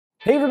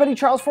Hey everybody,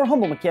 Charles for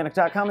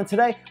HumbleMechanic.com, and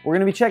today we're going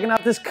to be checking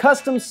out this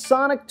custom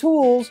Sonic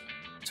Tools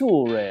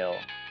tool rail.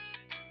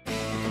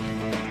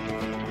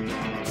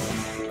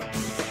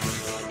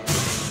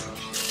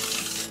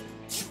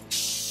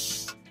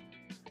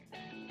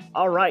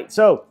 Alright,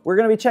 so we're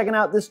going to be checking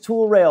out this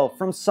tool rail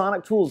from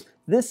Sonic Tools.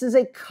 This is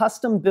a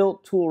custom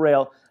built tool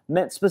rail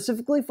meant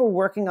specifically for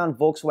working on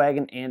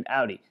Volkswagen and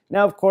Audi.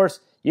 Now of course,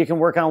 you can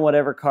work on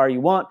whatever car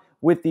you want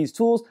with these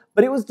tools,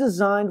 but it was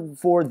designed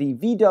for the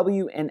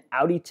VW and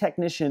Audi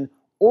technician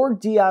or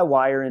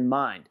DIYer in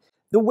mind.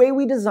 The way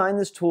we designed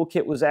this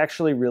toolkit was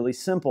actually really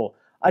simple.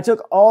 I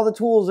took all the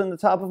tools in the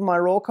top of my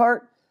roll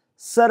cart,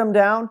 set them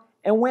down,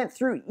 and went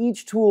through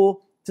each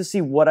tool to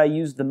see what I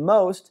used the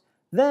most.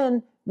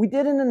 Then we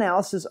did an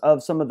analysis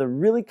of some of the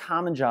really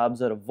common jobs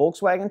that a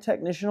Volkswagen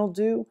technician will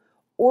do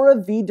or a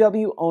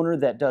VW owner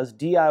that does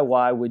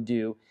DIY would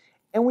do,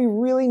 and we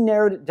really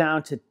narrowed it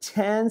down to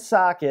 10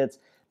 sockets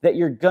that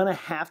you're gonna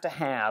have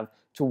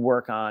to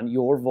work on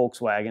your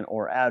Volkswagen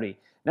or Audi.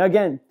 Now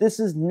again, this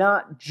is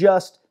not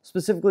just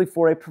specifically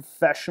for a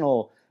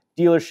professional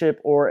dealership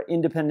or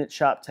independent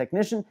shop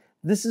technician.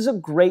 This is a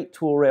great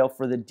tool rail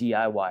for the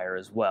DIYer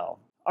as well.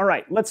 All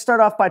right, let's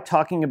start off by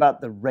talking about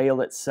the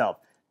rail itself.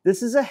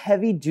 This is a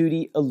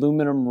heavy-duty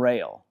aluminum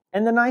rail.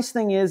 And the nice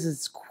thing is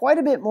it's quite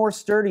a bit more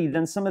sturdy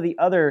than some of the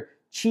other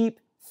cheap,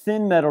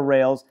 thin metal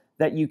rails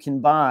that you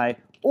can buy,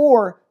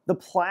 or the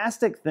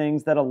plastic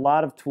things that a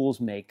lot of tools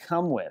may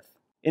come with.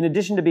 In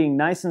addition to being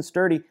nice and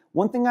sturdy,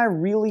 one thing I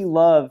really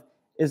love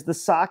is the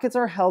sockets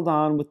are held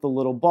on with the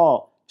little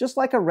ball, just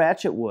like a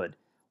ratchet would.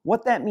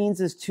 What that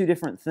means is two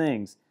different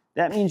things.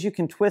 That means you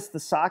can twist the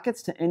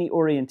sockets to any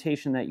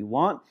orientation that you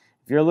want.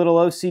 If you're a little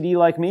OCD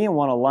like me and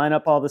want to line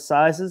up all the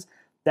sizes,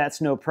 that's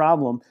no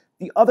problem.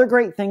 The other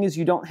great thing is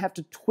you don't have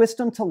to twist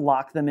them to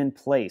lock them in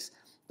place.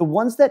 The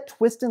ones that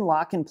twist and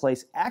lock in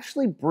place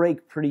actually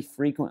break pretty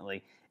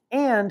frequently,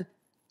 and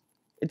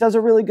it does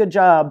a really good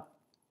job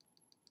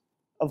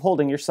of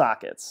holding your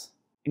sockets.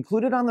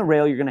 Included on the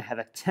rail, you're going to have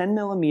a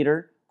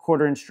 10mm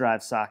 1/4"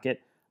 drive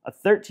socket, a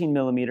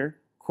 13mm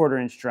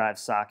 1/4" drive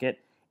socket,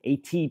 a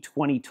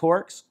T20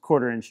 Torx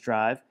 1/4"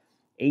 drive,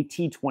 a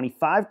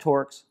T25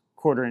 Torx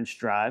 1/4"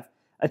 drive,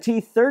 a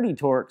T30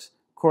 Torx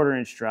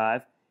 1/4"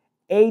 drive,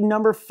 a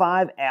number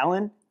 5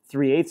 Allen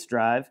 3/8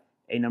 drive,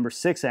 a number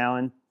 6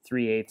 Allen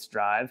 3/8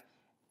 drive,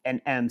 an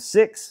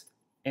M6,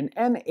 an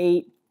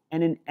M8,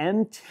 and an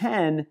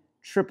M10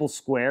 triple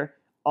square,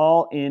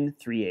 all in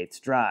 3/8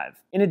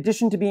 drive. In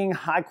addition to being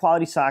high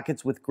quality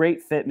sockets with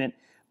great fitment,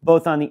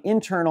 both on the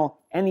internal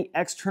and the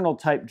external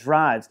type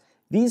drives,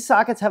 these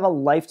sockets have a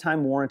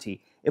lifetime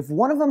warranty. If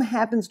one of them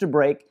happens to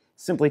break,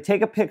 simply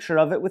take a picture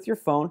of it with your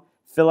phone,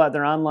 fill out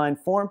their online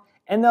form,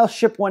 and they'll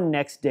ship one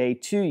next day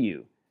to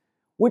you.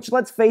 Which,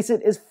 let's face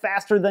it, is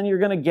faster than you're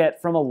gonna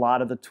get from a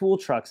lot of the tool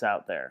trucks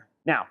out there.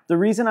 Now, the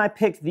reason I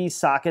picked these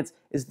sockets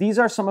is these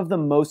are some of the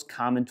most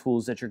common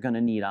tools that you're gonna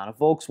need on a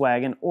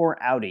Volkswagen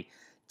or Audi.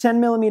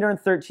 10mm and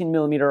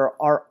 13mm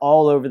are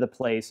all over the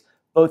place,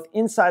 both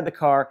inside the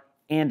car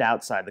and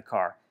outside the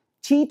car.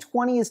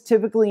 T20 is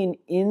typically an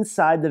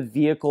inside the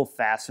vehicle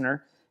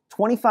fastener.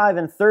 25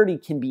 and 30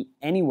 can be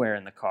anywhere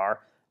in the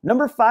car.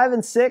 Number 5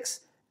 and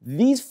 6,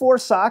 these 4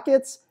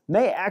 sockets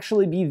may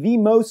actually be the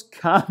most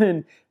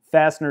common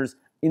fasteners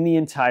in the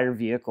entire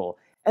vehicle.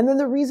 And then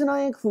the reason I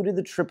included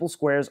the triple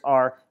squares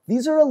are,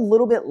 these are a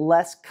little bit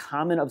less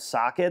common of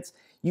sockets.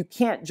 You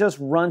can't just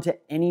run to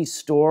any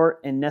store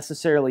and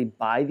necessarily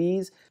buy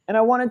these. And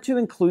I wanted to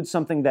include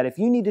something that if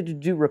you needed to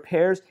do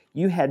repairs,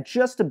 you had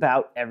just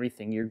about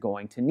everything you're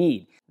going to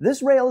need.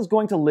 This rail is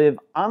going to live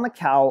on the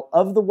cowl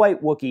of the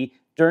white Wookie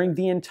during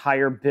the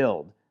entire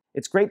build.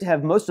 It's great to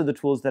have most of the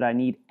tools that I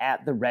need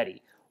at the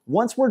ready.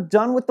 Once we're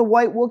done with the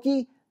white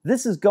Wookie,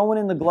 this is going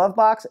in the glove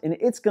box and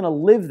it's gonna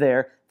live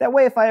there. That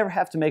way if I ever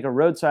have to make a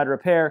roadside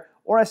repair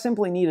or I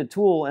simply need a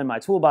tool and my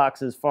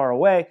toolbox is far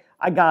away,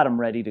 I got them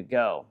ready to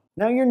go.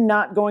 Now you're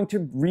not going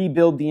to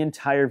rebuild the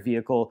entire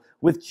vehicle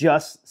with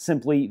just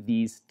simply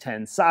these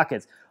 10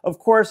 sockets. Of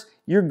course,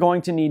 you're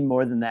going to need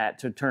more than that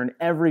to turn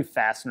every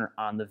fastener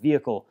on the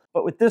vehicle.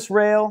 But with this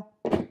rail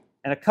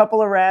and a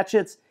couple of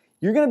ratchets,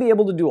 you're gonna be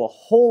able to do a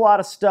whole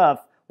lot of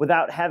stuff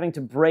without having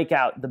to break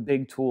out the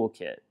big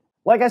toolkit.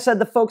 Like I said,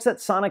 the folks at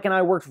Sonic and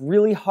I worked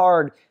really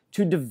hard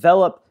to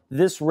develop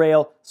this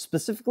rail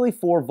specifically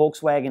for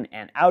Volkswagen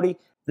and Audi.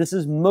 This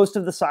is most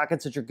of the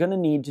sockets that you're gonna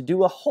need to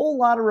do a whole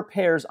lot of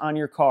repairs on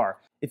your car.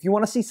 If you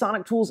wanna see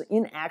Sonic Tools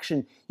in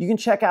action, you can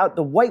check out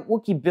the White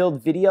Wookie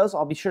build videos.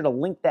 I'll be sure to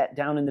link that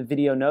down in the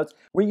video notes,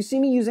 where you see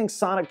me using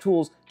Sonic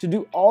Tools to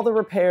do all the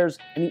repairs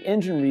and the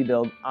engine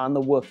rebuild on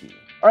the Wookie.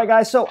 All right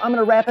guys, so I'm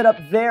gonna wrap it up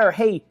there.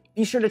 Hey,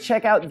 be sure to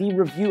check out the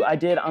review I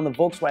did on the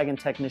Volkswagen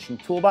Technician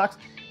Toolbox.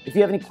 If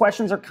you have any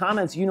questions or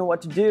comments, you know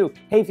what to do.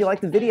 Hey, if you like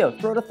the video,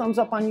 throw it a thumbs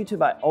up on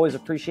YouTube. I always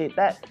appreciate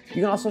that. You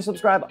can also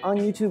subscribe on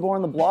YouTube or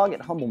on the blog at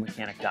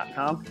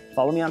HumbleMechanic.com.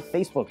 Follow me on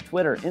Facebook,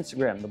 Twitter,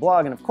 Instagram, the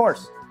blog, and of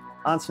course,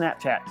 on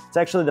Snapchat. It's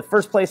actually the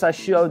first place I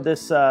showed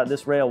this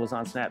rail was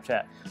on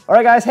Snapchat. All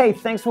right, guys, hey,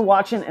 thanks for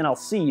watching, and I'll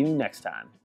see you next time.